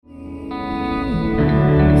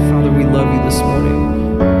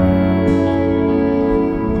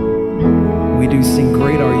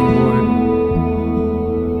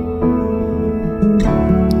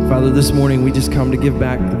this morning we just come to give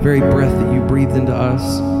back the very breath that you breathed into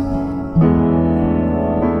us.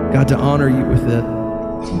 God, to honor you with it.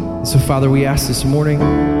 And so, Father, we ask this morning,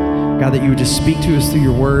 God, that you would just speak to us through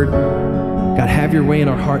your word. God, have your way in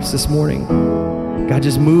our hearts this morning. God,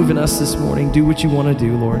 just move in us this morning. Do what you want to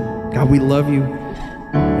do, Lord. God, we love you.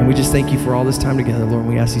 And we just thank you for all this time together, Lord. And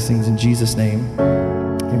we ask these things in Jesus' name.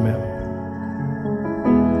 Amen.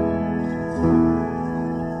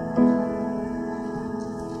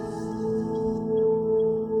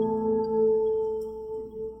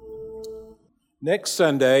 Next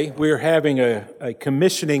Sunday, we're having a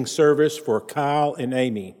commissioning service for Kyle and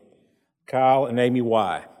Amy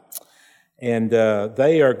Y. And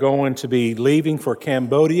they are going to be leaving for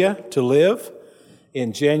Cambodia to live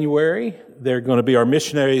in January. They're going to be our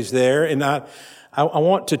missionaries there. And I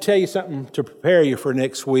want to tell you something to prepare you for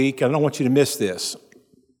next week. I don't want you to miss this.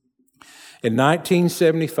 In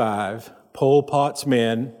 1975, Pol Pot's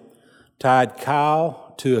men tied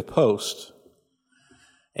Kyle to a post.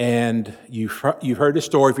 And you've heard the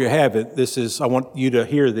story. If you haven't, I want you to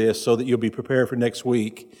hear this so that you'll be prepared for next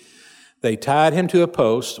week. They tied him to a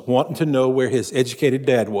post, wanting to know where his educated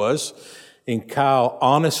dad was, and Kyle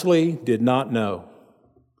honestly did not know.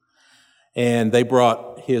 And they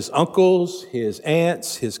brought his uncles, his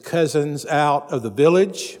aunts, his cousins out of the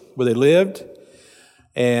village where they lived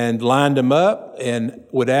and lined him up and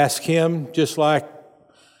would ask him, just like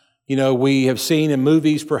we have seen in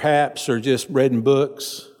movies perhaps, or just read in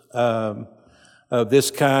books of this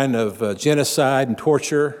kind of genocide and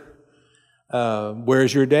torture.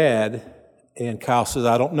 Where's your dad? And Kyle says,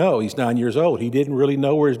 I don't know. He's 9 years old. He didn't really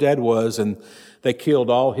know where his dad was, and they killed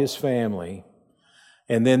all his family.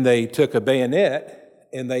 And then they took a bayonet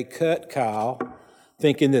and they cut Kyle,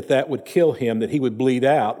 thinking that would kill him, that he would bleed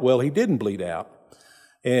out. Well, he didn't bleed out.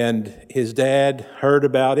 And his dad heard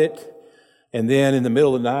about it, and then in the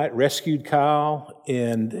middle of the night rescued Kyle,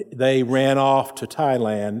 and they ran off to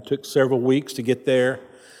Thailand. It took several weeks to get there.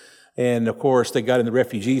 And of course, they got in the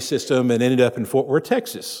refugee system and ended up in Fort Worth,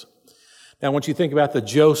 Texas. Now, I want you to think about the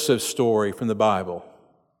Joseph story from the Bible.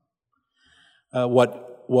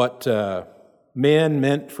 What men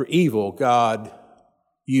meant for evil, God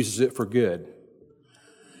uses it for good.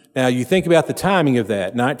 Now, you think about the timing of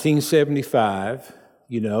that. 1975,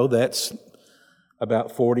 that's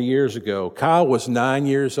about 40 years ago. Kyle was 9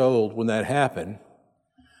 years old when that happened.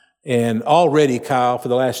 And already, Kyle, for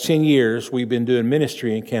the last 10 years, we've been doing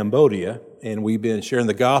ministry in Cambodia, and we've been sharing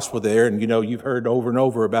the gospel there. And, you've heard over and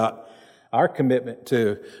over about our commitment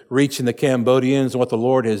to reaching the Cambodians and what the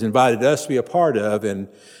Lord has invited us to be a part of. And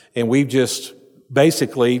we've just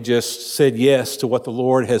basically said yes to what the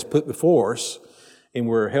Lord has put before us. And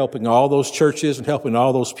we're helping all those churches and helping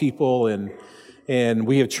all those people. And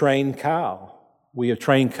we have trained Kyle. We have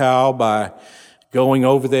trained Kyle by going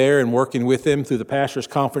over there and working with him through the pastor's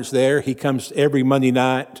conference there. He comes every Monday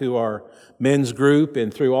night to our men's group,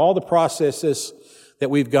 and through all the processes that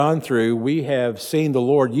we've gone through, we have seen the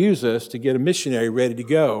Lord use us to get a missionary ready to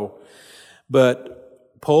go.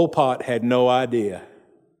 But Pol Pot had no idea.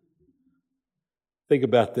 Think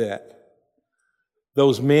about that.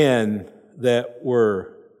 Those men that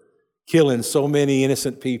were killing so many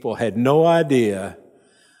innocent people had no idea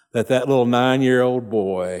that little 9-year-old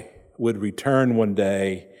boy would return one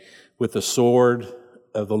day with the sword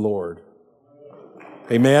of the Lord.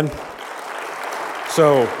 Amen?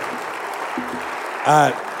 So,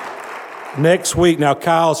 next week, now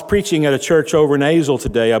Kyle's preaching at a church over in Azle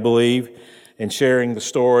today, I believe, and sharing the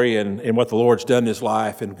story and what the Lord's done in his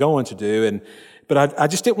life and going to do. But I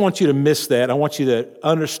just didn't want you to miss that. I want you to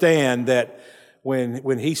understand that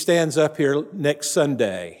when he stands up here next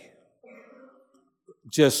Sunday,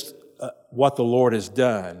 just what the Lord has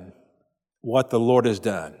done,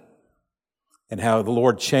 and how the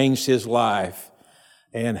Lord changed his life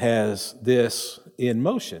and has this in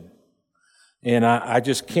motion. And I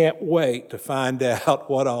just can't wait to find out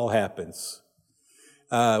what all happens.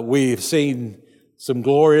 We've seen some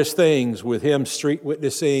glorious things with him street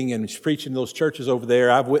witnessing and preaching those churches over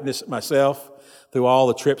there. I've witnessed it myself through all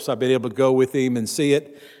the trips I've been able to go with him and see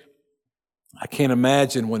it. I can't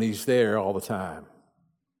imagine when he's there all the time.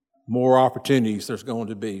 More opportunities there's going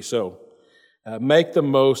to be. So make the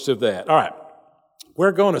most of that. All right.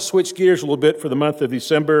 We're going to switch gears a little bit for the month of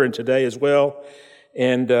December and today as well,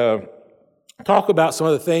 and talk about some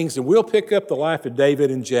other things, and we'll pick up the life of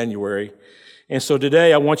David in January. And so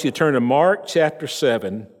today I want you to turn to Mark chapter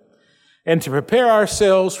 7 and to prepare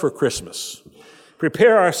ourselves for Christmas.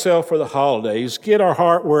 Prepare ourselves for the holidays. Get our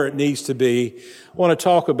heart where it needs to be. I want to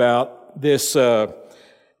talk about this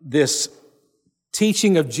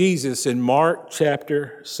teaching of Jesus in Mark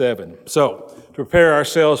chapter 7. So, to prepare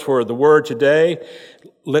ourselves for the word today,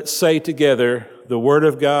 let's say together, the Word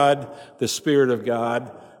of God, the Spirit of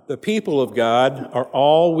God, the people of God are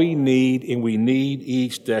all we need, and we need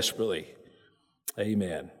each desperately.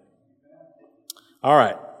 Amen. All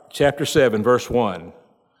right, chapter 7, verse 1.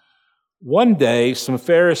 One day, some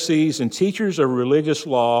Pharisees and teachers of religious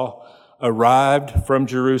law arrived from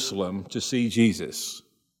Jerusalem to see Jesus.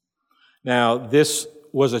 Now, this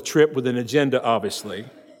was a trip with an agenda, obviously.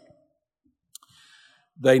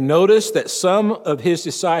 They noticed that some of his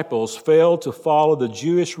disciples failed to follow the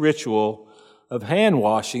Jewish ritual of hand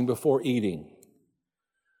washing before eating.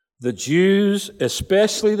 The Jews,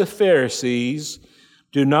 especially the Pharisees,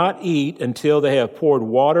 do not eat until they have poured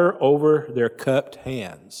water over their cupped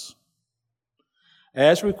hands.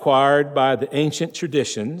 As required by the ancient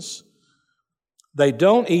traditions, they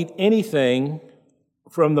don't eat anything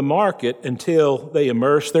from the market until they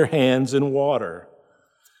immerse their hands in water.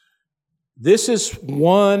 This is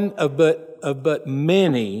one of but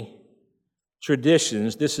many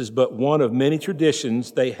traditions. This is but one of many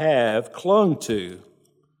traditions they have clung to,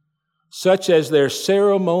 such as their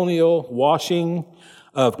ceremonial washing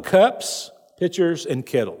of cups, pitchers, and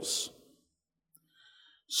kettles.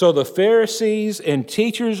 So the Pharisees and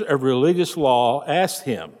teachers of religious law asked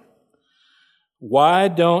him, "Why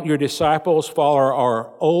don't your disciples follow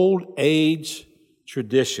our old age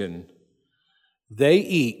tradition? They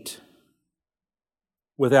eat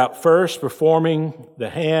without first performing the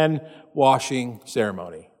hand washing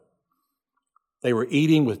ceremony." They were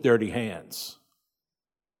eating with dirty hands.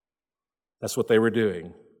 That's what they were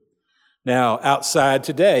doing. Now, outside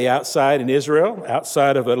today, outside in Israel,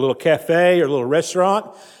 outside of a little cafe or a little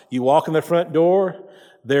restaurant, you walk in the front door,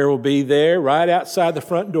 there will be there, right outside the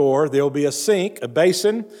front door, there will be a sink, a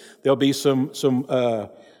basin, there'll be some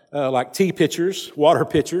like tea pitchers, water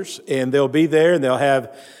pitchers, and they'll be there, and they'll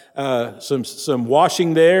have some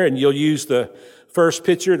washing there, and you'll use the first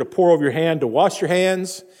pitcher to pour over your hand to wash your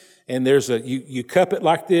hands. And there's you cup it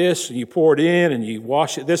like this, and you pour it in, and you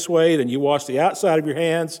wash it this way, then you wash the outside of your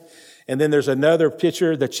hands. And then there's another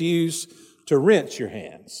pitcher that's used to rinse your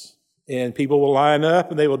hands. And people will line up,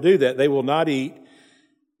 and they will do that. They will not eat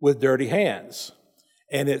with dirty hands.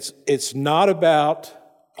 And it's not about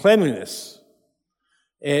cleanliness.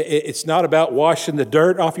 It's not about washing the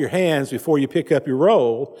dirt off your hands before you pick up your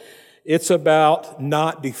roll. It's about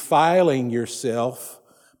not defiling yourself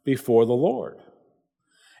before the Lord.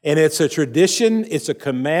 And it's a tradition, it's a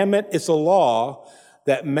commandment, it's a law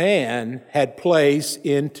that man had placed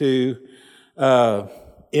into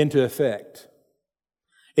effect.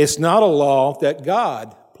 It's not a law that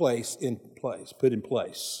God put in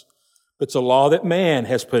place. It's a law that man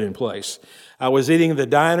has put in place. I was eating at the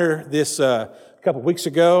diner this couple of weeks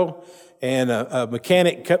ago, and a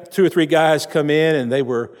mechanic, 2 or 3 guys come in, and they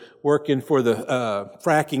were working for the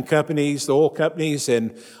fracking companies, the oil companies,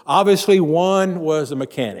 and obviously one was a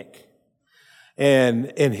mechanic.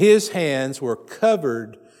 And his hands were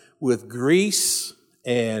covered with grease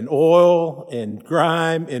and oil and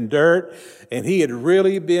grime and dirt, and he had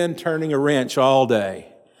really been turning a wrench all day.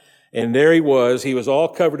 And there he was all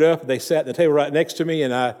covered up. They sat at the table right next to me,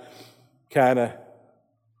 and I kind of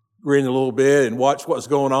grinned a little bit and watched what was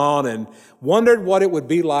going on and wondered what it would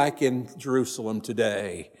be like in Jerusalem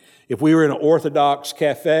today. If we were in an Orthodox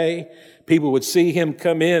cafe, people would see him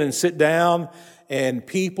come in and sit down, and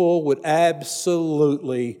people would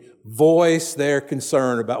absolutely voice their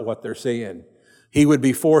concern about what they're seeing. He would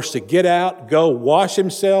be forced to get out, go wash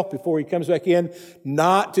himself before he comes back in,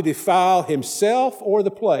 not to defile himself or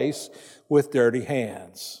the place with dirty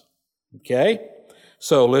hands. Okay?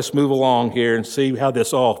 So let's move along here and see how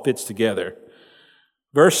this all fits together.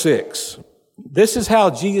 Verse 6. This is how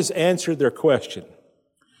Jesus answered their question.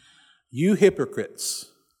 "You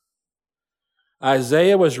hypocrites,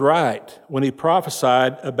 Isaiah was right when he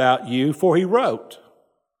prophesied about you, for he wrote,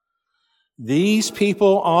 'These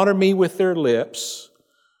people honor me with their lips,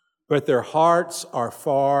 but their hearts are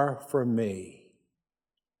far from me.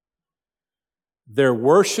 Their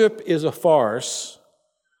worship is a farce,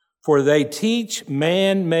 for they teach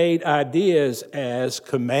man-made ideas as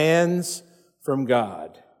commands from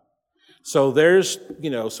God.'" So there's,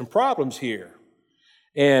 some problems here.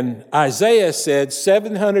 And Isaiah said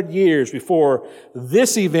 700 years before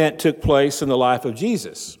this event took place in the life of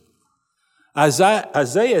Jesus.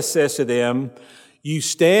 Isaiah says to them, "You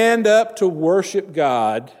stand up to worship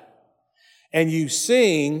God, and you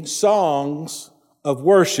sing songs of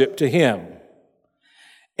worship to Him.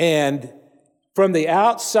 And from the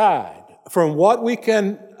outside, from what we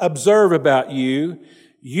can observe about you,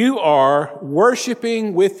 you are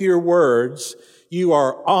worshiping with your words. You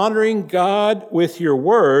are honoring God with your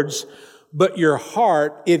words, but your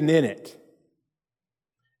heart isn't in it.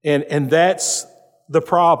 And that's the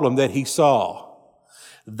problem that he saw.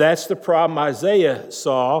 That's the problem Isaiah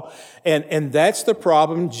saw, and that's the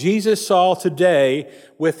problem Jesus saw today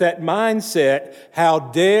with that mindset. How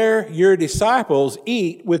dare your disciples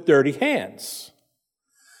eat with dirty hands?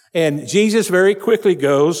 And Jesus very quickly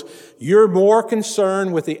goes, you're more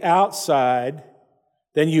concerned with the outside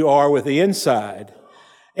than you are with the inside.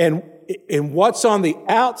 And what's on the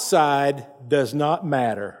outside does not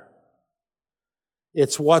matter.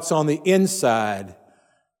 It's what's on the inside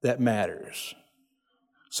that matters.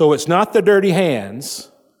 So it's not the dirty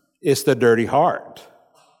hands, it's the dirty heart.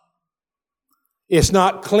 It's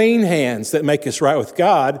not clean hands that make us right with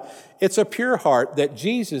God. It's a pure heart that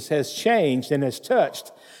Jesus has changed and has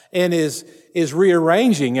touched and is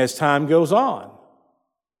rearranging as time goes on.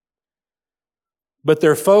 But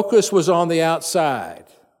their focus was on the outside.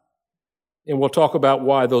 And we'll talk about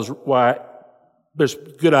why there's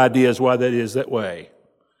good ideas why that is that way.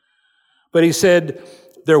 But he said,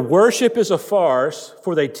 their worship is a farce,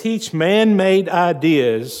 for they teach man-made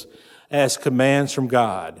ideas as commands from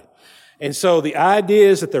God. And so the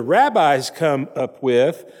ideas that the rabbis come up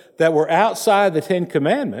with that were outside the Ten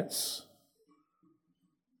Commandments,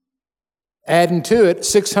 adding to it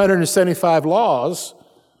 675 laws,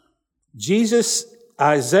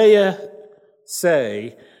 Isaiah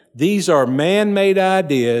say, these are man-made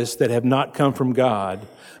ideas that have not come from God,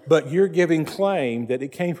 but you're giving claim that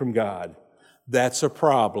it came from God. That's a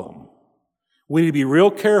problem. We need to be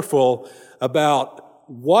real careful about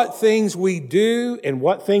what things we do and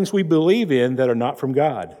what things we believe in that are not from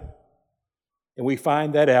God. And we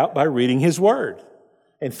find that out by reading His Word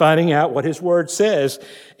and finding out what His Word says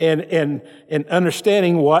and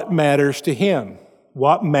understanding what matters to Him,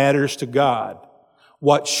 what matters to God,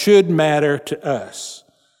 what should matter to us.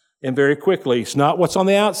 And very quickly, it's not what's on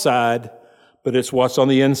the outside, but it's what's on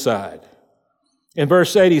the inside. In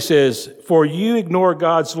verse 8, he says, for you ignore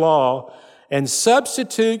God's law and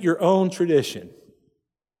substitute your own tradition.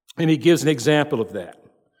 And he gives an example of that.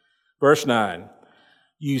 Verse 9,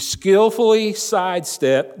 you skillfully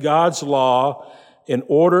sidestep God's law in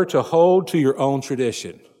order to hold to your own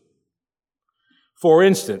tradition. For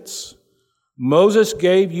instance, Moses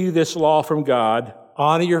gave you this law from God,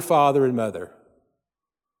 honor your father and mother.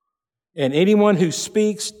 And anyone who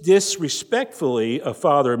speaks disrespectfully of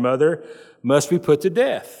father and mother must be put to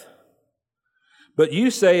death. But you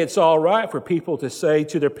say it's all right for people to say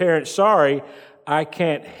to their parents, sorry, I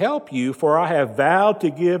can't help you, for I have vowed to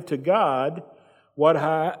give to God what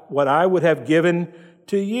I would have given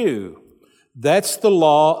to you. That's the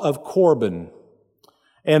law of Corban.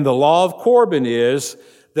 And the law of Corban is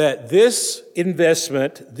that this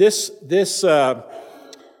investment, this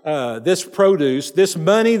produce, this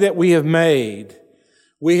money that we have made,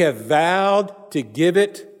 we have vowed to give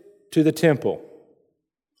it to the temple.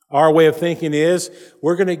 Our way of thinking is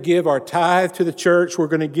we're going to give our tithe to the church. We're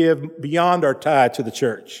going to give beyond our tithe to the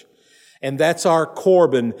church. And that's our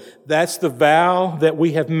Corban. That's the vow that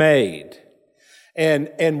we have made.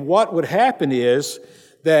 And what would happen is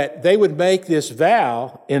that they would make this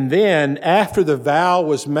vow, and then after the vow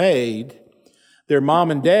was made, their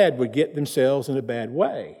mom and dad would get themselves in a bad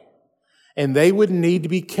way. And they would need to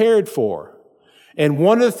be cared for. And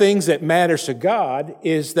one of the things that matters to God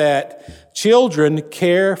is that children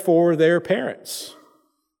care for their parents,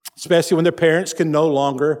 especially when their parents can no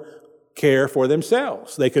longer care for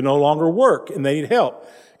themselves. They can no longer work and they need help.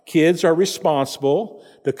 Kids are responsible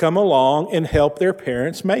to come along and help their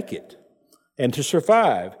parents make it and to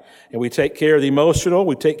survive. And we take care of the emotional,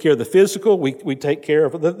 we take care of the physical, we take care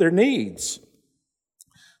of their needs.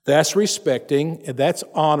 That's respecting and that's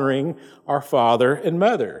honoring our father and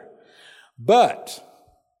mother. But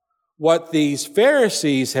what these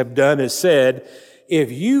Pharisees have done is said,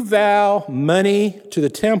 if you vow money to the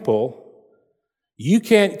temple, you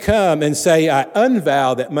can't come and say, I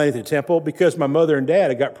unvow that money to the temple because my mother and dad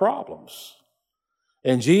have got problems.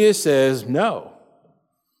 And Jesus says, no,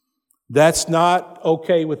 that's not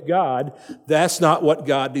okay with God. That's not what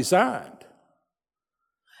God designed.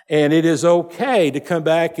 And it is okay to come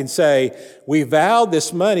back and say, we vowed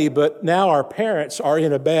this money, but now our parents are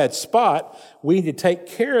in a bad spot. We need to take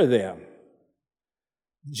care of them.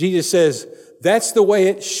 Jesus says, that's the way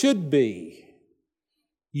it should be.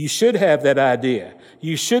 You should have that idea.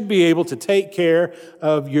 You should be able to take care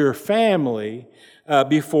of your family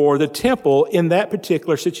before the temple in that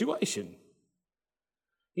particular situation.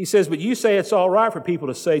 He says, but you say it's all right for people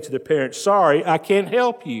to say to their parents, sorry, I can't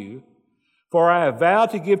help you. For I have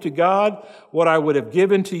vowed to give to God what I would have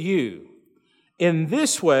given to you. In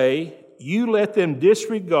this way, you let them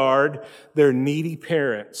disregard their needy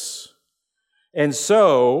parents. And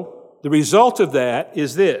so the result of that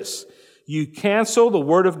is this. You cancel the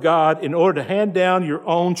Word of God in order to hand down your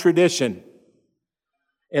own tradition.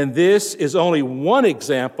 And this is only one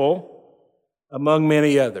example among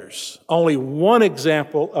many others. Only one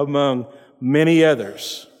example among many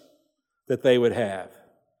others that they would have.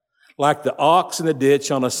 Like the ox in the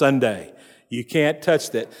ditch on a Sunday. You can't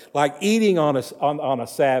touch that. Like eating on a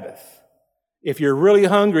Sabbath. If you're really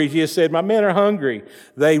hungry, Jesus said, my men are hungry.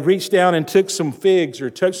 They reached down and took some figs or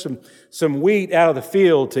took some wheat out of the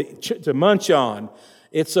field to munch on.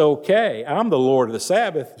 It's okay. I'm the Lord of the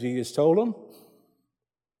Sabbath, Jesus told them.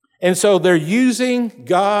 And so they're using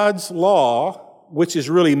God's law, which is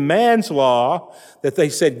really man's law, that they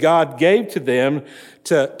said God gave to them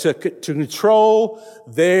to control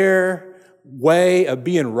their way of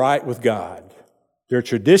being right with God, their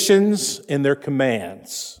traditions and their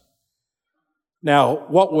commands. Now,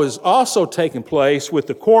 what was also taking place with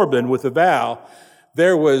the Corban, with the vow,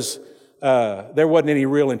 there wasn't any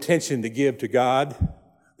real intention to give to God.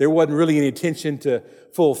 There wasn't really any intention to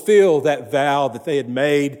fulfill that vow that they had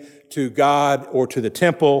made to God or to the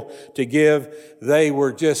temple to give. They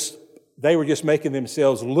were just making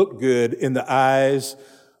themselves look good in the eyes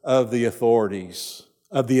of the authorities,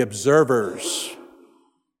 of the observers.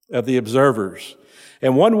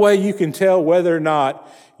 And one way you can tell whether or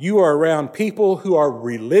not you are around people who are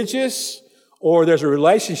religious or there's a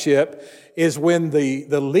relationship is when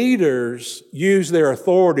the leaders use their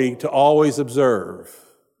authority to always observe.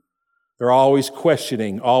 They're always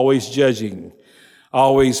questioning, always judging,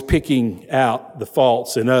 always picking out the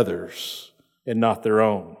faults in others and not their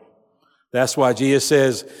own. That's why Jesus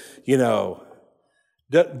says, don't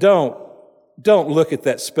look at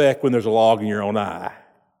that speck when there's a log in your own eye.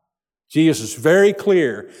 Jesus is very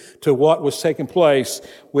clear to what was taking place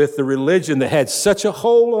with the religion that had such a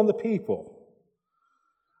hold on the people.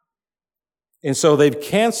 And so they've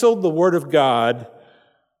canceled the Word of God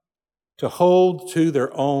to hold to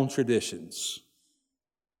their own traditions.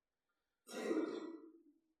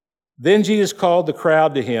 Then Jesus called the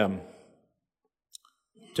crowd to him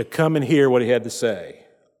to come and hear what he had to say.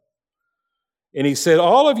 And he said,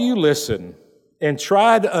 all of you listen and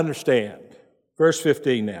try to understand. Verse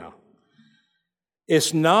 15 now.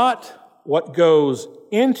 It's not what goes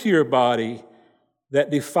into your body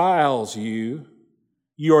that defiles you.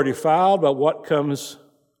 You are defiled by what comes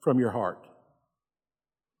from your heart.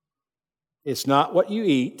 It's not what you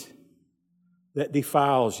eat that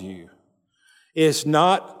defiles you. It's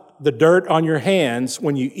not the dirt on your hands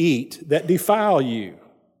when you eat that defile you.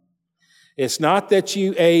 It's not that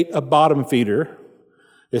you ate a bottom feeder.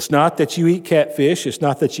 It's not that you eat catfish. It's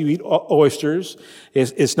not that you eat oysters.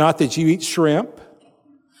 It's not that you eat shrimp.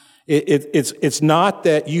 It's not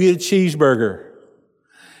that you eat a cheeseburger.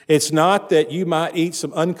 It's not that you might eat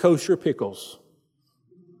some unkosher pickles.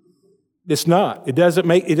 It's not. It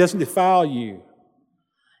doesn't defile you.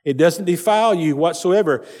 It doesn't defile you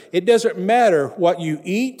whatsoever. It doesn't matter what you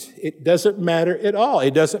eat. It doesn't matter at all.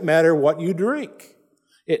 It doesn't matter what you drink.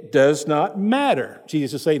 It does not matter.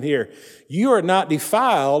 Jesus is saying here, you are not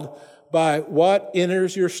defiled by what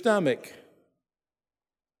enters your stomach.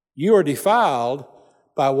 You are defiled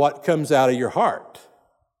by what comes out of your heart.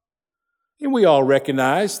 And we all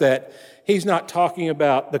recognize that he's not talking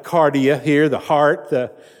about the cardia here, the heart,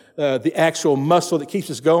 the actual muscle that keeps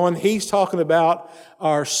us going. He's talking about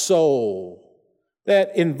our soul.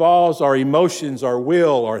 That involves our emotions, our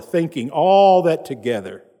will, our thinking, all that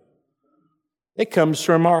together. It comes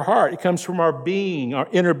from our heart. It comes from our being, our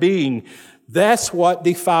inner being. That's what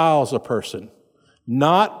defiles a person.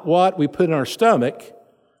 Not what we put in our stomach,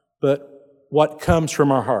 but what comes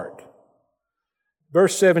from our heart.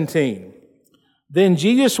 Verse 17. Then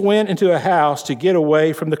Jesus went into a house to get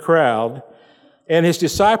away from the crowd, and his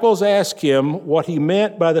disciples asked him what he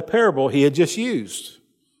meant by the parable he had just used.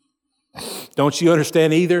 Don't you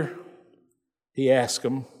understand either? He asked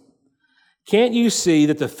them. Can't you see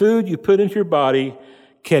that the food you put into your body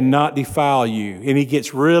cannot defile you? And he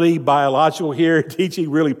gets really biological here, teaching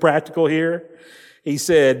really practical here. He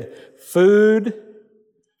said, food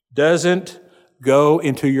doesn't go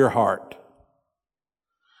into your heart,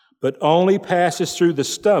 but only passes through the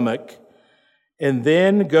stomach and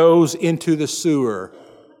then goes into the sewer.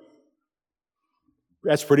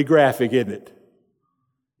 That's pretty graphic, isn't it?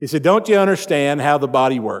 He said, don't you understand how the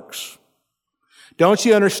body works? Don't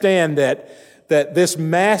you understand that this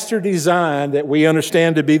master design that we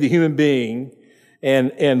understand to be the human being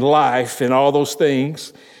and life and all those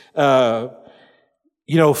things, food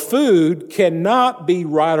cannot be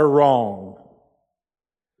right or wrong.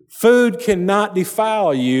 Food cannot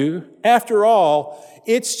defile you. After all,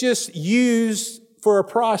 it's just used for a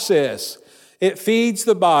process. It feeds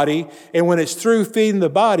the body, and when it's through feeding the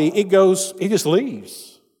body, it just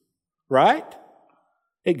leaves, right?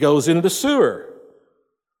 It goes into the sewer.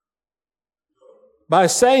 By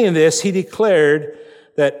saying this, he declared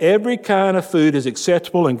that every kind of food is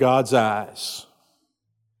acceptable in God's eyes.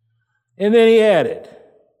 And then he added,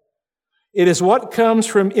 it is what comes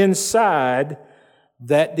from inside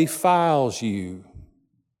that defiles you.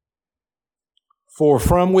 For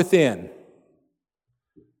from within,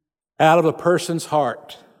 out of a person's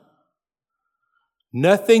heart,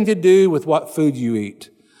 nothing to do with what food you eat,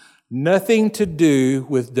 nothing to do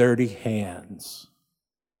with dirty hands.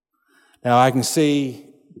 Now I can see,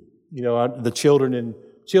 the children in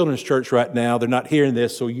children's church right now, they're not hearing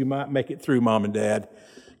this, so you might make it through, Mom and Dad,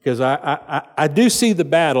 because I do see the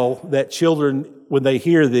battle that children, when they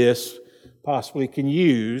hear this, possibly can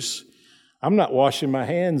use. I'm not washing my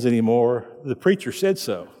hands anymore. The preacher said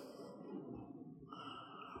so.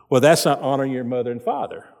 Well, that's not honoring your mother and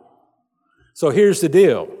father. So here's the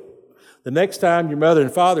deal. The next time your mother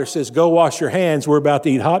and father says, go wash your hands, we're about to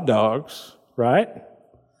eat hot dogs, right?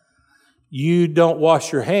 You don't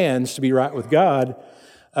wash your hands to be right with God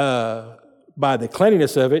by the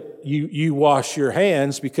cleanliness of it. You wash your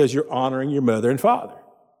hands because you're honoring your mother and father.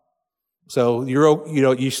 So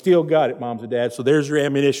you still got it, moms and dads. So there's your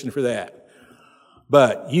ammunition for that.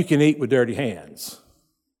 But you can eat with dirty hands,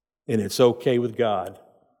 and it's okay with God.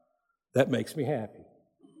 That makes me happy.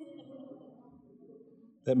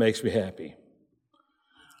 That makes me happy.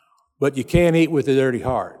 But you can't eat with a dirty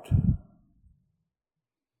heart.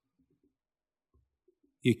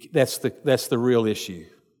 That's the real issue.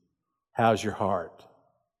 How's your heart?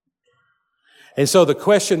 And so the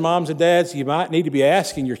question, moms and dads, you might need to be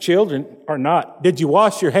asking your children or not, did you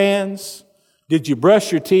wash your hands? Did you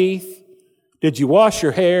brush your teeth? Did you wash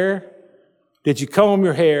your hair? Did you comb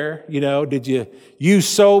your hair? Did you use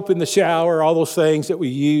soap in the shower? All those things that we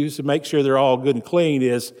use to make sure they're all good and clean.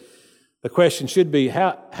 The question should be,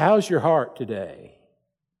 how's your heart today?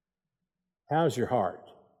 How's your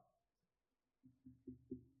heart?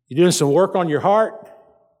 You doing some work on your heart?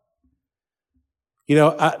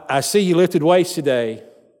 I see you lifted weights today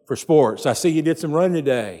for sports. I see you did some running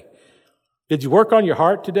today. Did you work on your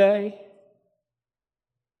heart today?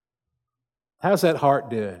 How's that heart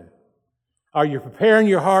doing? Are you preparing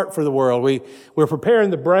your heart for the world? We're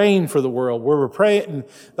preparing the brain for the world. We're preparing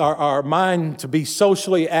our mind to be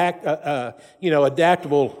socially adaptable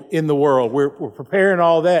in the world. We're preparing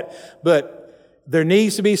all that. But there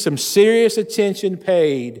needs to be some serious attention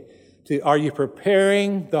paid to, are you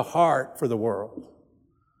preparing the heart for the world?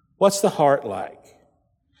 What's the heart like?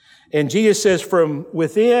 And Jesus says, from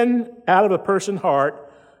within, out of a person's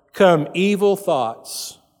heart, come evil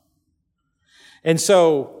thoughts. And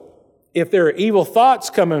so, if there are evil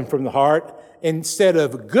thoughts coming from the heart instead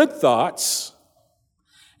of good thoughts,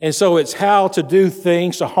 and so it's how to do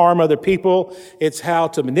things to harm other people, it's how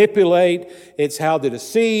to manipulate, it's how to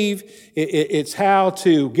deceive, it's how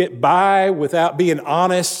to get by without being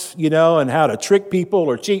honest, and how to trick people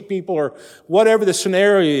or cheat people or whatever the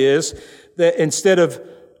scenario is, that instead of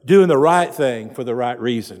doing the right thing for the right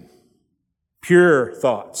reason. Pure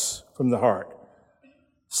thoughts from the heart.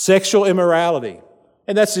 Sexual immorality.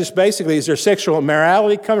 And that's just basically, is there sexual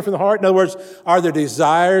immorality coming from the heart? In other words, are there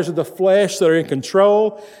desires of the flesh that are in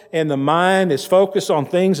control and the mind is focused on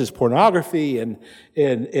things as pornography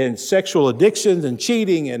and sexual addictions and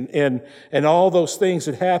cheating and all those things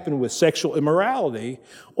that happen with sexual immorality?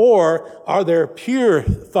 Or are there pure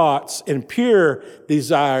thoughts and pure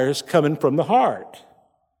desires coming from the heart?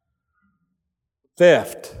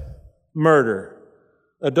 Theft, murder,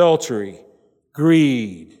 adultery,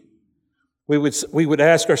 greed. We would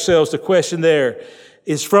ask ourselves the question there,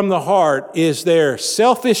 is from the heart, is there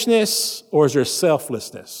selfishness or is there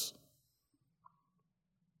selflessness?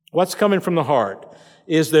 What's coming from the heart?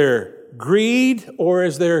 Is there greed or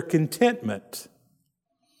is there contentment?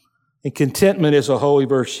 And contentment is a holy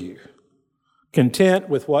virtue. Content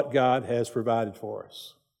with what God has provided for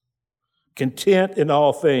us. Content in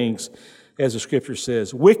all things, as the Scripture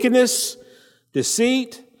says. Wickedness,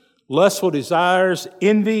 deceit, lustful desires,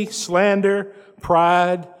 envy, slander,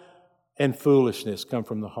 pride, and foolishness come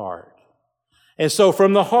from the heart. And so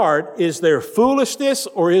from the heart, is there foolishness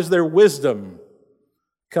or is there wisdom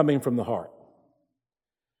coming from the heart?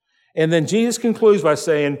 And then Jesus concludes by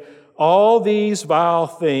saying, all these vile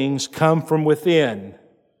things come from within.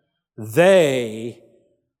 They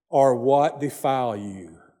are what defile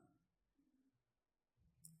you.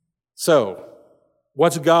 So,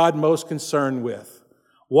 what's God most concerned with?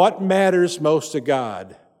 What matters most to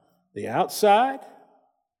God? The outside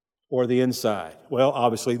or the inside? Well,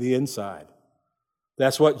 obviously the inside.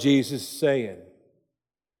 That's what Jesus is saying.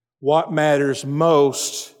 What matters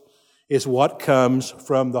most is what comes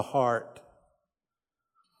from the heart.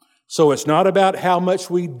 So it's not about how much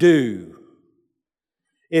we do.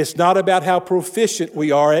 It's not about how proficient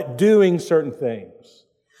we are at doing certain things.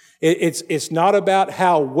 It's not about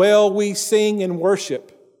how well we sing and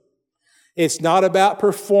worship. It's not about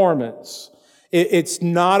performance. It's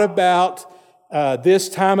not about this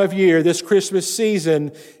time of year, this Christmas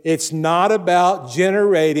season. It's not about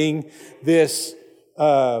generating this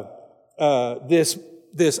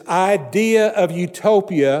idea of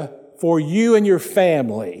utopia for you and your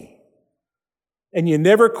family. And you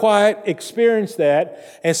never quite experience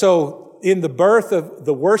that. And so in the birth of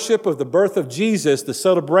the worship of the birth of Jesus, the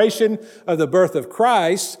celebration of the birth of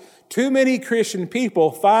Christ, too many Christian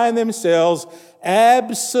people find themselves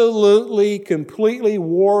absolutely, completely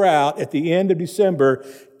wore out at the end of December,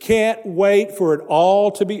 can't wait for it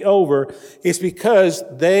all to be over. It's because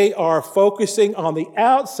they are focusing on the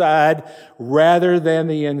outside rather than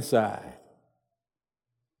the inside.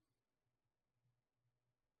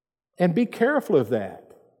 And be careful of that.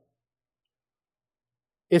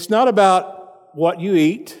 It's not about what you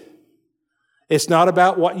eat. It's not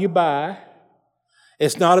about what you buy.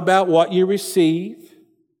 It's not about what you receive.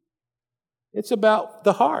 It's about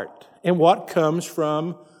the heart and what comes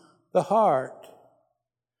from the heart.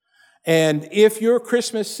 And if your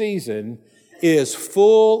Christmas season is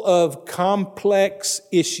full of complex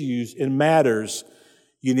issues and matters,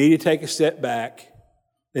 you need to take a step back.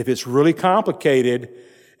 If it's really complicated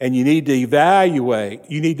and you need to evaluate,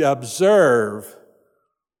 you need to observe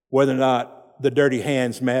whether or not the dirty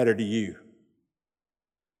hands matter to you.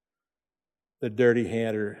 The dirty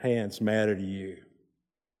hands matter to you.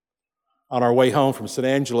 On our way home from San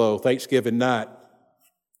Angelo, Thanksgiving night,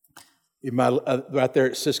 right there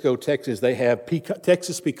at Cisco, Texas, they have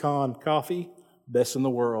Texas pecan coffee, best in the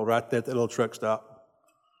world, right there at that little truck stop.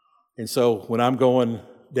 And so when I'm going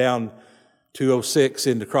down 206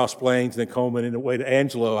 into Cross Plains and then Coleman and the way to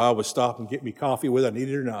Angelo, I would stop and get me coffee whether I need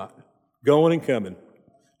it or not. Going and coming.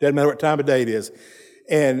 Doesn't matter what time of day it is.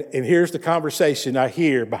 And here's the conversation I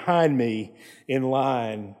hear behind me in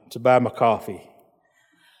line to buy my coffee.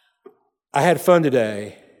 I had fun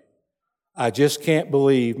today. I just can't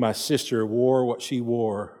believe my sister wore what she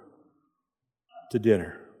wore to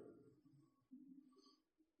dinner.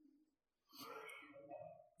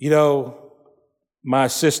 You know, my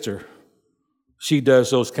sister, she does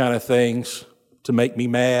those kind of things to make me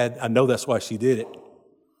mad. I know that's why she did it.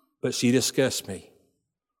 But she disgusts me.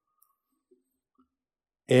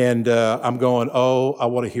 And I'm going, I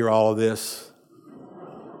want to hear all of this.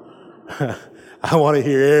 I want to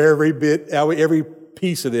hear every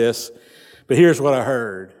piece of this. But here's what I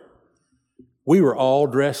heard. We were all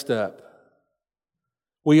dressed up.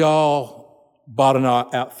 We all bought an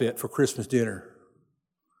outfit for Christmas dinner.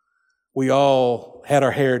 We all had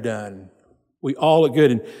our hair done. We all looked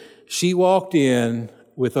good. And she walked in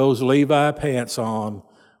with those Levi pants on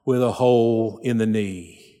with a hole in the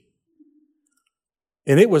knee.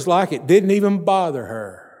 And it was like it didn't even bother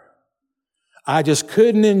her. I just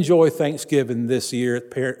couldn't enjoy Thanksgiving this year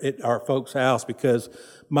at our folks' house because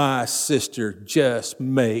my sister just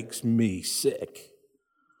makes me sick.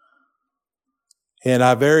 And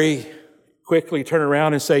I very quickly turn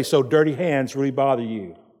around and say, so dirty hands really bother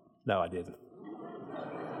you? No, I didn't.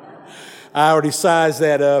 I already sized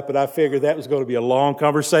that up, and I figured that was going to be a long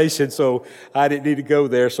conversation, so I didn't need to go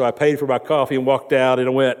there. So I paid for my coffee and walked out, and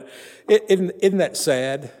I went, isn't that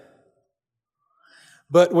sad?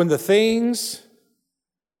 But when the things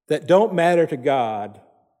that don't matter to God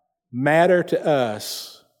matter to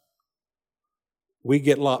us, we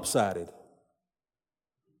get lopsided.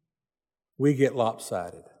 We get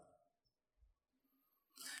lopsided.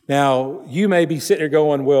 Now, you may be sitting there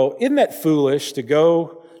going, well, isn't that foolish to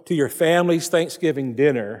go to your family's Thanksgiving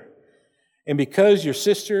dinner, and because your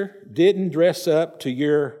sister didn't dress up to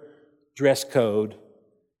your dress code,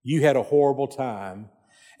 you had a horrible time,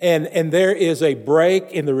 and there is a break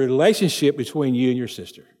in the relationship between you and your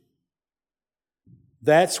sister.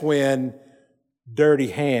 That's when dirty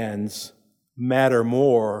hands matter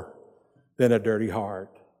more than a dirty heart.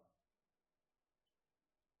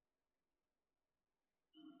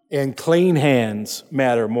 And clean hands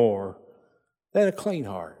matter more than a clean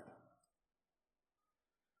heart.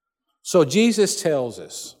 So Jesus tells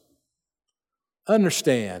us,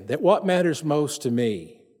 understand that what matters most to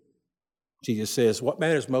me, Jesus says, what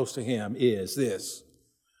matters most to him is this,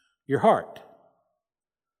 your heart,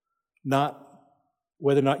 not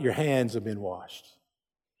whether or not your hands have been washed.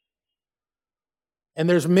 And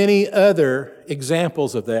there's many other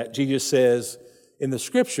examples of that, Jesus says in the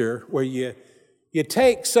Scripture, where you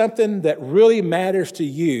take something that really matters to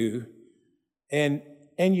you and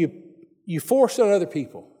you force it on other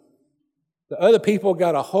people. The other people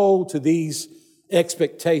got a hold to these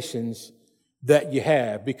expectations that you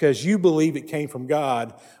have because you believe it came from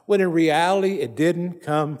God, when in reality it didn't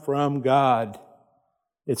come from God.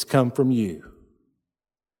 It's come from you.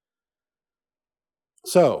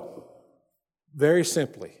 So, very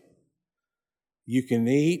simply, you can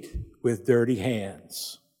eat with dirty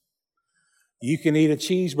hands. You can eat a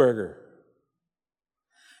cheeseburger.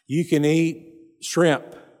 You can eat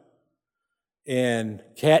shrimp and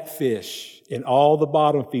catfish and all the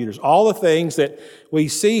bottom feeders, all the things that we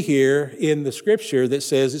see here in the Scripture that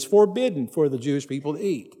says it's forbidden for the Jewish people to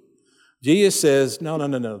eat. Jesus says, no,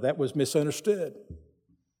 that was misunderstood.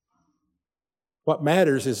 What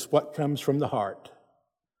matters is what comes from the heart.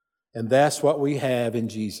 And that's what we have in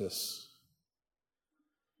Jesus.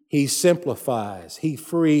 He simplifies. He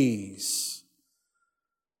frees.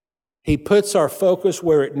 He puts our focus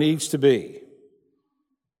where it needs to be.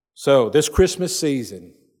 So this Christmas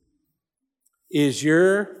season, is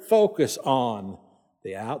your focus on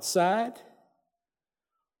the outside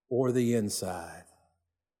or the inside?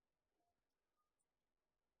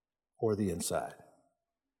 Or the inside?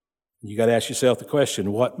 You got to ask yourself the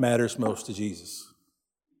question, what matters most to Jesus?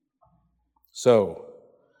 So,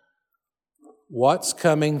 what's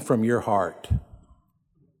coming from your heart?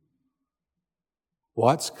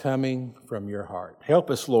 What's coming from your heart? Help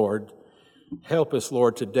us, Lord. Help us,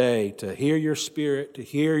 Lord, today to hear your Spirit, to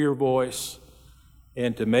hear your voice,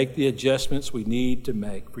 and to make the adjustments we need to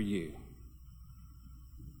make for you.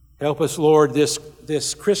 Help us, Lord,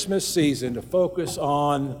 this Christmas season to focus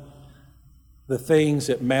on the things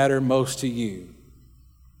that matter most to you.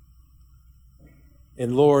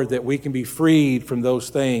 And Lord, that we can be freed from those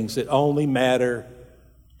things that only matter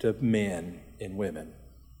to men and women.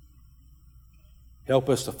 Help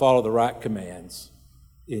us to follow the right commands.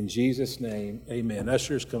 In Jesus' name, amen.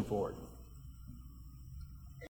 Ushers, come forward.